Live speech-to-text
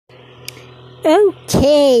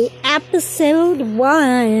Okay, episode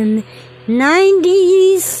 1,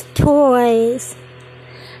 90s toys.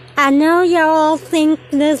 I know y'all think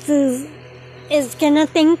this is gonna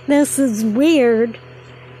think this is weird,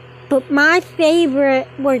 but my favorite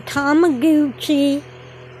were Tamagotchi,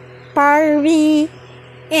 Barbie,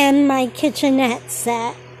 and my kitchenette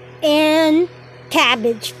set, and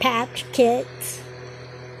Cabbage Patch Kids.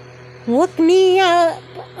 Look me up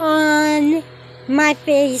on my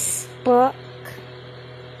Facebook.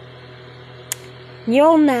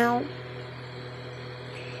 You'll know.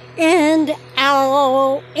 And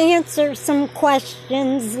I'll answer some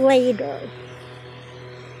questions later.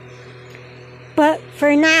 But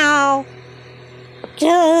for now,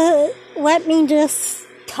 let me just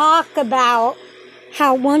talk about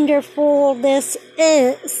how wonderful this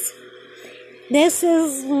is. This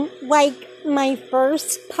is like my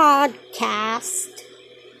first podcast,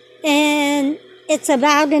 and it's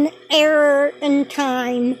about an era in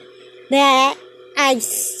time that I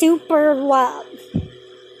super love.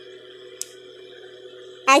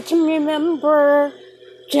 I can remember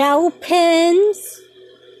gel pens.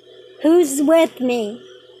 Who's with me?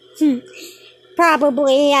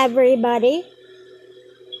 Probably everybody.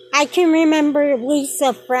 I can remember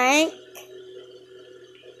Lisa Frank.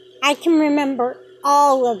 I can remember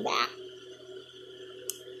all of that.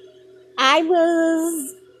 I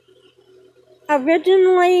was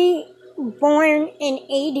originally born in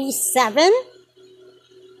 87.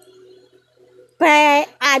 But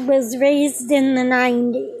I was raised in the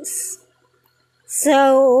 90s.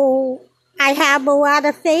 So I have a lot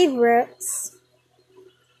of favorites.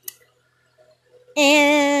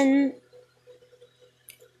 And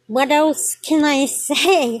what else can I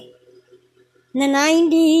say? The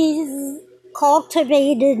 90s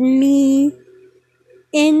cultivated me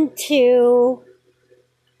into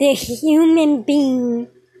the human being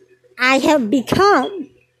I have become.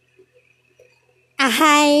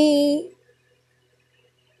 I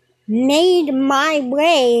made my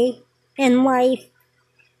way in life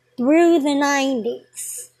through the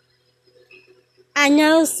 90s. I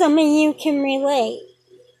know some of you can relate.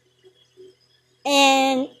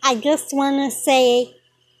 And I just want to say,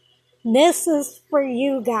 this is for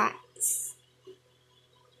you guys.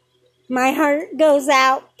 My heart goes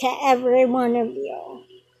out to every one of you.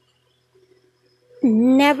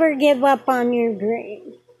 Never give up on your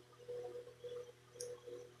dream.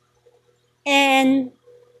 And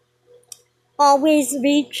always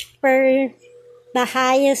reach for the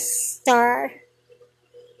highest star.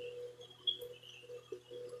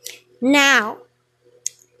 Now,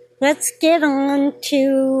 let's get on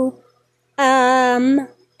to a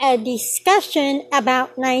discussion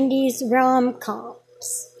about 90s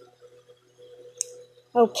rom-coms.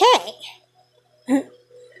 Okay.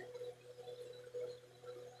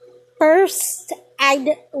 First,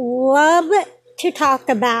 I'd love to talk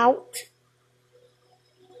about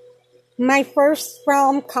my first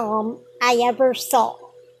rom-com I ever saw.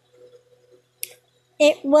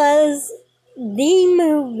 It was the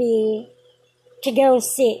movie to go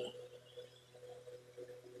see.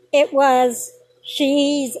 It was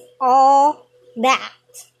She's All That.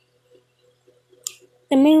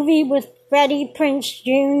 The movie with Freddie Prinze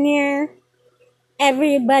Jr.,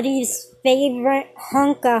 everybody's favorite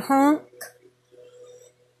hunk-a-hunk,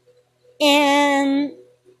 and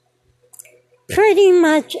pretty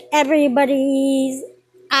much everybody's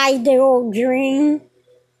ideal dream,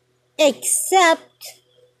 except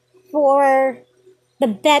for the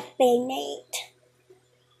bet they made.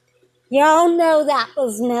 Y'all know that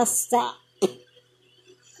was messed up.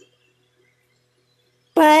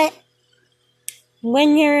 But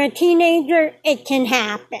when you're a teenager, it can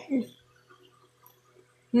happen.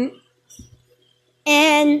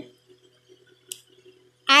 And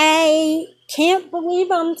I can't believe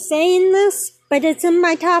I'm saying this, but it's in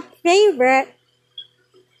my top favorite.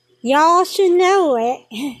 Y'all should know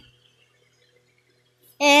it.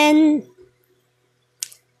 And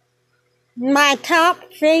my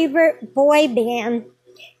top favorite boy band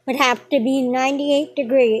would have to be 98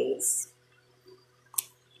 Degrees.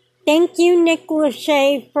 Thank you, Nick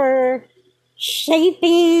Lachey, for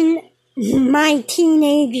shaping my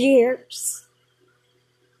teenage years.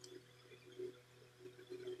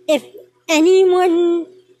 If anyone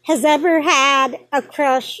has ever had a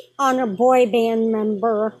crush on a boy band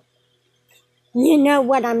member, you know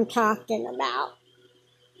what I'm talking about.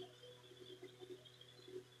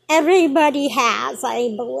 Everybody has,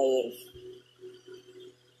 I believe.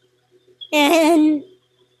 And,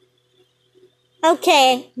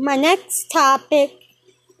 okay, my next topic